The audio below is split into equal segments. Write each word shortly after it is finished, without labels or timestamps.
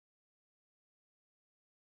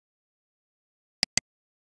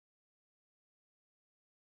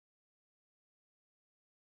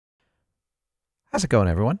How's it going,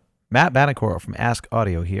 everyone? Matt Banacoro from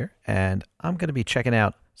Ask.Audio here, and I'm going to be checking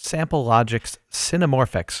out Sample Logic's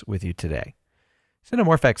CinemorphX with you today.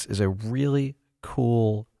 CinemorphX is a really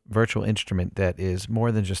cool virtual instrument that is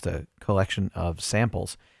more than just a collection of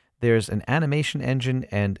samples. There's an animation engine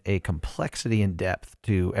and a complexity and depth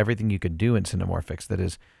to everything you can do in CinemorphX that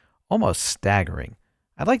is almost staggering.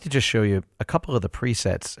 I'd like to just show you a couple of the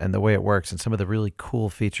presets and the way it works and some of the really cool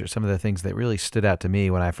features, some of the things that really stood out to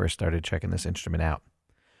me when I first started checking this instrument out.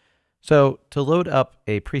 So to load up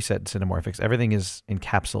a preset in CinemorphX, everything is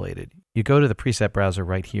encapsulated. You go to the preset browser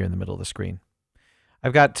right here in the middle of the screen.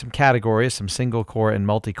 I've got some categories, some single core and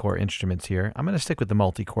multi-core instruments here. I'm going to stick with the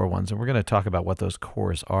multi-core ones, and we're going to talk about what those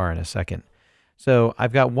cores are in a second. So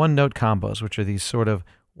I've got one-note combos, which are these sort of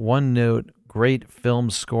one-note great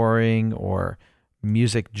film scoring or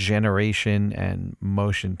music generation and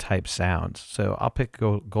motion type sounds. So I'll pick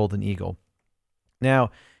Golden Eagle.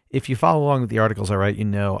 Now, if you follow along with the articles I write, you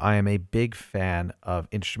know I am a big fan of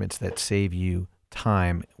instruments that save you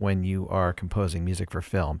time when you are composing music for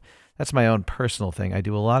film. That's my own personal thing. I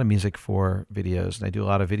do a lot of music for videos and I do a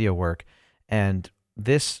lot of video work. And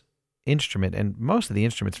this instrument and most of the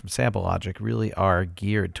instruments from Sample Logic really are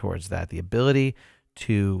geared towards that. The ability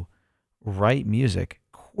to write music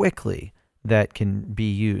quickly that can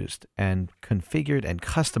be used and configured and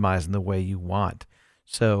customized in the way you want.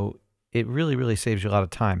 So it really, really saves you a lot of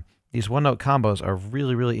time. These one-note combos are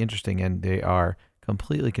really, really interesting, and they are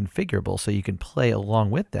completely configurable, so you can play along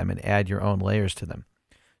with them and add your own layers to them.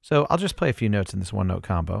 So I'll just play a few notes in this one-note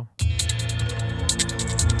combo.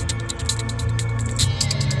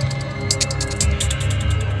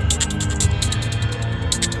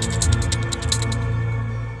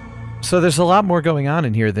 So there's a lot more going on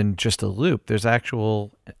in here than just a loop. There's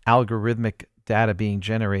actual algorithmic data being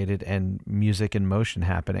generated and music in motion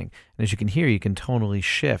happening. And as you can hear, you can tonally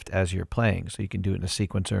shift as you're playing. So you can do it in a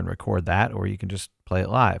sequencer and record that, or you can just play it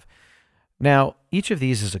live. Now, each of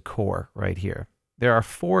these is a core right here. There are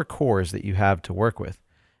 4 cores that you have to work with,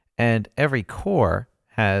 and every core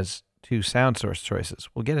has 2 sound source choices.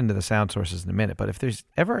 We'll get into the sound sources in a minute, but if there's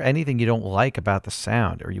ever anything you don't like about the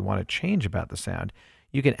sound or you want to change about the sound,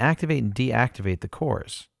 you can activate and deactivate the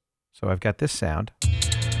cores. So I've got this sound.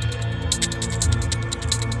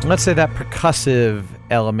 Let's say that percussive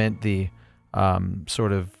element, the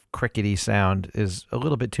sort of crickety sound, is a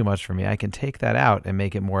little bit too much for me. I can take that out and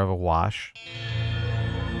make it more of a wash.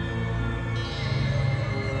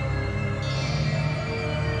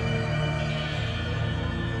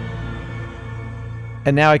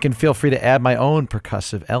 And now I can feel free to add my own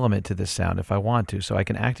percussive element to this sound if I want to. So I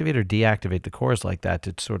can activate or deactivate the cores like that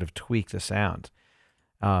to sort of tweak the sound.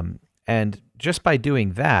 And just by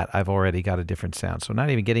doing that, I've already got a different sound. So not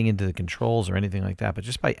even getting into the controls or anything like that, but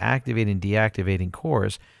just by activating and deactivating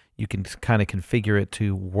cores, you can kind of configure it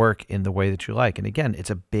to work in the way that you like. And again, it's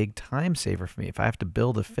a big time saver for me. If I have to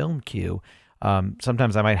build a film cue,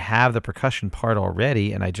 sometimes I might have the percussion part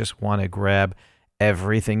already and I just want to grab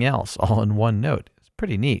everything else all in one note.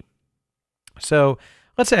 Pretty neat. So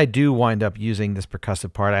let's say I do wind up using this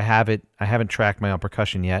percussive part. I haven't tracked my own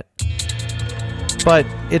percussion yet, but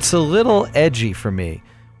it's a little edgy for me.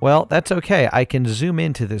 Well, that's okay. I can zoom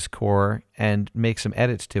into this core and make some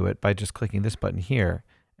edits to it by just clicking this button here.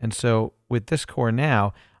 And so with this core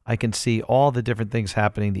now, I can see all the different things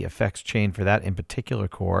happening, the effects chain for that in particular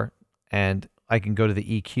core, and I can go to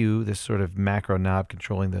the EQ, this sort of macro knob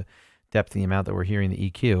controlling the depth and the amount that we're hearing the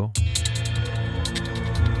EQ.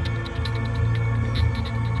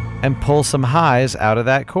 And pull some highs out of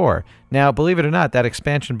that core. Now, believe it or not, that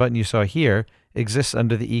expansion button you saw here exists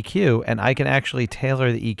under the EQ, and I can actually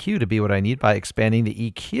tailor the EQ to be what I need by expanding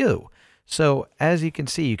the EQ. So as you can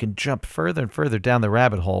see, you can jump further and further down the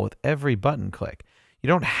rabbit hole with every button click. You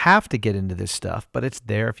don't have to get into this stuff, but it's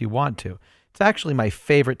there if you want to. It's actually my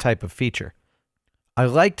favorite type of feature. I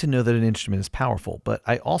like to know that an instrument is powerful, but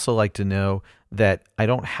I also like to know that I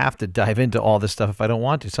don't have to dive into all this stuff if I don't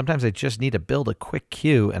want to. Sometimes I just need to build a quick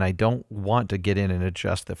cue, and I don't want to get in and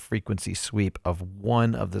adjust the frequency sweep of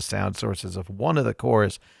one of the sound sources of one of the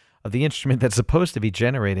cores of the instrument that's supposed to be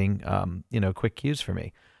generating, quick cues for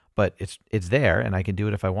me. But it's there, and I can do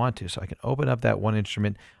it if I want to. So I can open up that one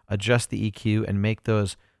instrument, adjust the EQ, and make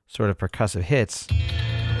those sort of percussive hits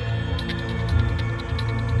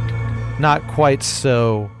not quite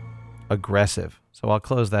so aggressive. So I'll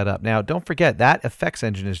close that up. Now, don't forget that effects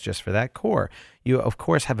engine is just for that core. You, of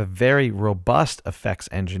course, have a very robust effects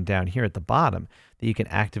engine down here at the bottom that you can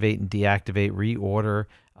activate and deactivate, reorder,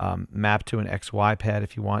 map to an XY pad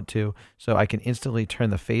if you want to. So I can instantly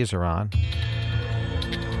turn the phaser on,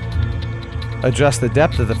 adjust the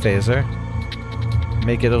depth of the phaser,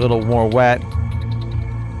 make it a little more wet,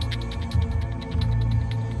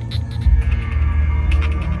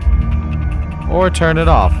 or turn it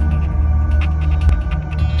off.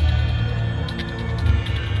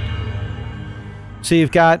 So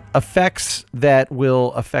you've got effects that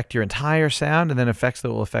will affect your entire sound and then effects that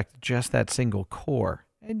will affect just that single core.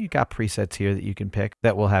 And you've got presets here that you can pick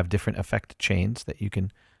that will have different effect chains that you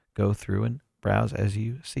can go through and browse as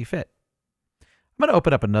you see fit. I'm going to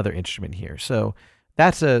open up another instrument here. So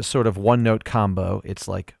that's a sort of one-note combo. It's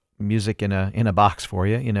like music in a box for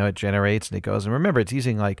you. You know, it generates and it goes. And remember, it's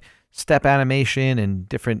using like step animation and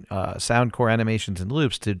different sound core animations and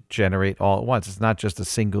loops to generate all at once. It's not just a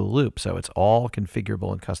single loop, so it's all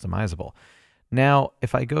configurable and customizable. Now,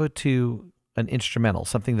 if I go to an instrumental,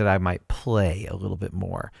 something that I might play a little bit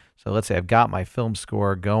more. So let's say I've got my film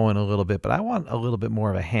score going a little bit, but I want a little bit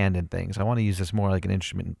more of a hand in things. I want to use this more like an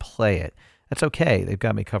instrument and play it. That's okay. They've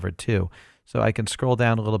got me covered too. So I can scroll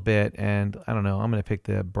down a little bit and I don't know, I'm going to pick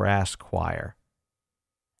the brass choir.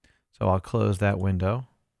 So I'll close that window.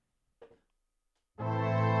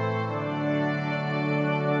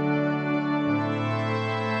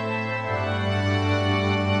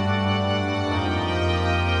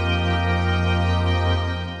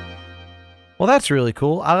 Well, that's really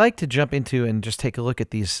cool. I like to jump into and just take a look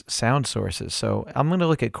at these sound sources. So I'm going to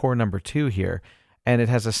look at core number 2 here, and it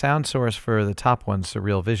has a sound source for the top one,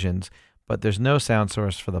 Surreal Visions, but there's no sound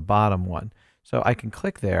source for the bottom one. So I can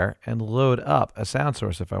click there and load up a sound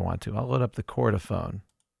source if I want to. I'll load up the chordophone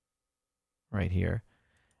right here.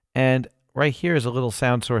 And right here is a little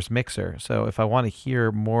sound source mixer. So if I want to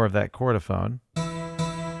hear more of that chordophone,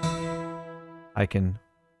 I can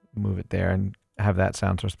move it there and have that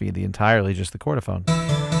sound source be entirely just the chordophone.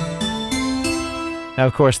 Now,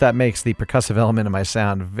 of course, that makes the percussive element of my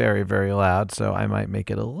sound very, very loud, so I might make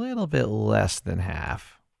it a little bit less than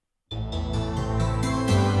half.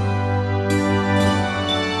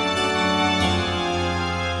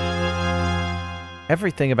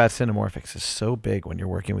 Everything about CinemorphX is so big when you're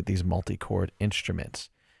working with these multi-chord instruments.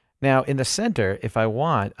 Now, in the center, if I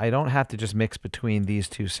want, I don't have to just mix between these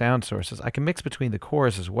two sound sources. I can mix between the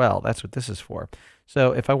cores as well. That's what this is for.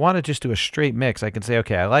 So if I want to just do a straight mix, I can say,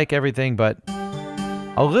 okay, I like everything, but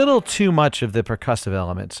a little too much of the percussive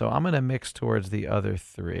element. So I'm going to mix towards the other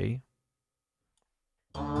 3.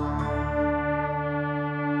 So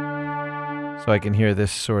I can hear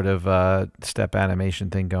this sort of step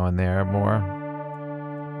animation thing going there more.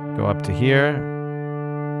 Go up to here.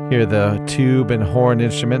 Hear the tube and horn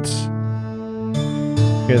instruments.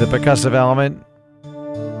 Hear the percussive element.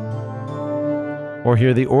 Or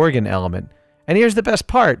hear the organ element. And here's the best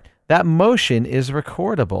part. That motion is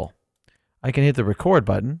recordable. I can hit the record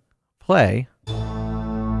button, play,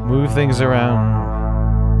 move things around.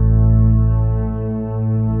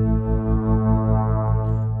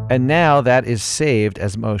 And now that is saved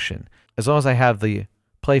as motion. As long as I have the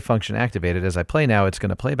play function activated, as I play now, it's going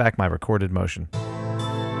to play back my recorded motion.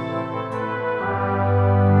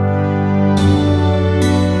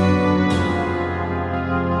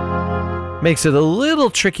 Makes it a little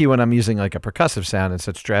tricky when I'm using like a percussive sound and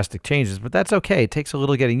such drastic changes, but that's okay. It takes a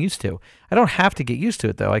little getting used to. I don't have to get used to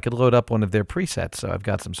it though. I could load up one of their presets. So I've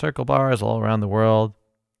got some circle bars all around the world.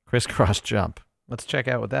 Crisscross jump. Let's check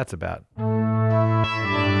out what that's about.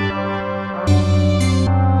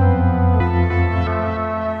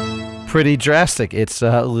 Pretty drastic. It's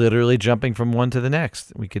literally jumping from one to the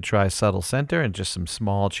next. We could try subtle center and just some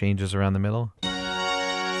small changes around the middle.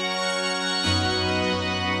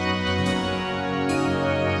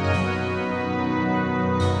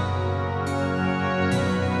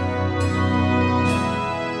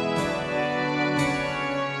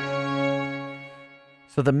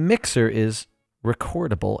 So the mixer is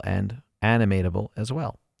recordable and animatable as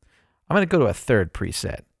well. I'm going to go to a third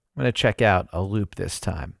preset. I'm going to check out a loop this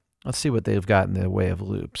time. Let's see what they've got in the way of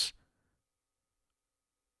loops.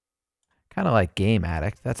 Kind of like Game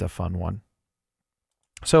Addict. That's a fun one.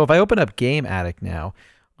 So if I open up Game Addict now,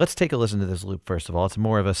 let's take a listen to this loop first of all. It's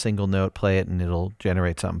more of a single note. Play it and it'll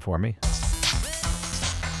generate something for me.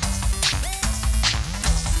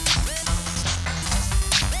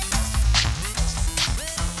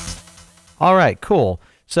 All right, cool.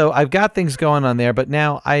 So I've got things going on there, but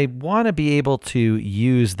now I want to be able to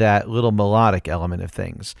use that little melodic element of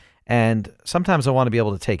things. And sometimes I want to be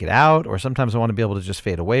able to take it out, or sometimes I want to be able to just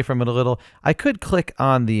fade away from it a little. I could click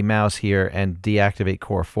on the mouse here and deactivate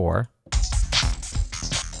core 4.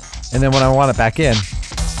 And then when I want it back in,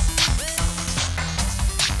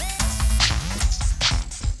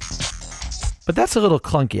 but that's a little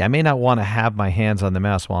clunky. I may not want to have my hands on the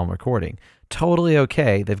mouse while I'm recording. Totally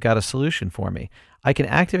okay. They've got a solution for me. I can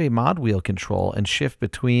activate mod wheel control and shift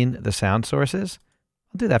between the sound sources.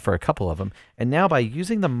 I'll do that for a couple of them. And now by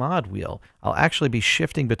using the mod wheel, I'll actually be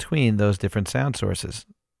shifting between those different sound sources.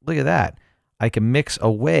 Look at that. I can mix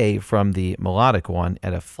away from the melodic one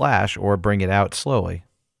at a flash or bring it out slowly.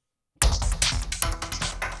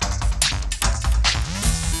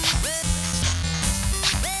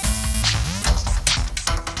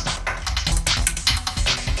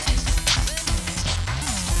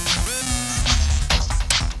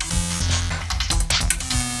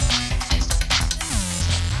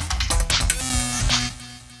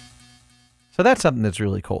 So that's something that's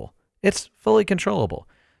really cool. It's fully controllable.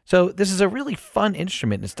 So this is a really fun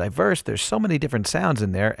instrument. It's diverse. There's so many different sounds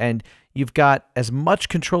in there, and you've got as much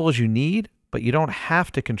control as you need, but you don't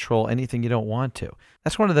have to control anything you don't want to.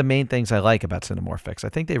 That's one of the main things I like about CinemorphX. I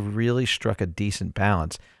think they really struck a decent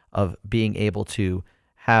balance of being able to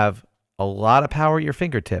have a lot of power at your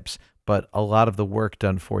fingertips, but a lot of the work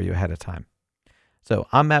done for you ahead of time. So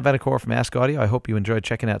I'm Matt Vanacore from Ask.Audio. I hope you enjoyed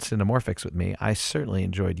checking out CinemorphX with me. I certainly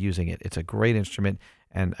enjoyed using it. It's a great instrument,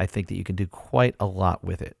 and I think that you can do quite a lot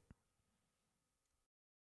with it.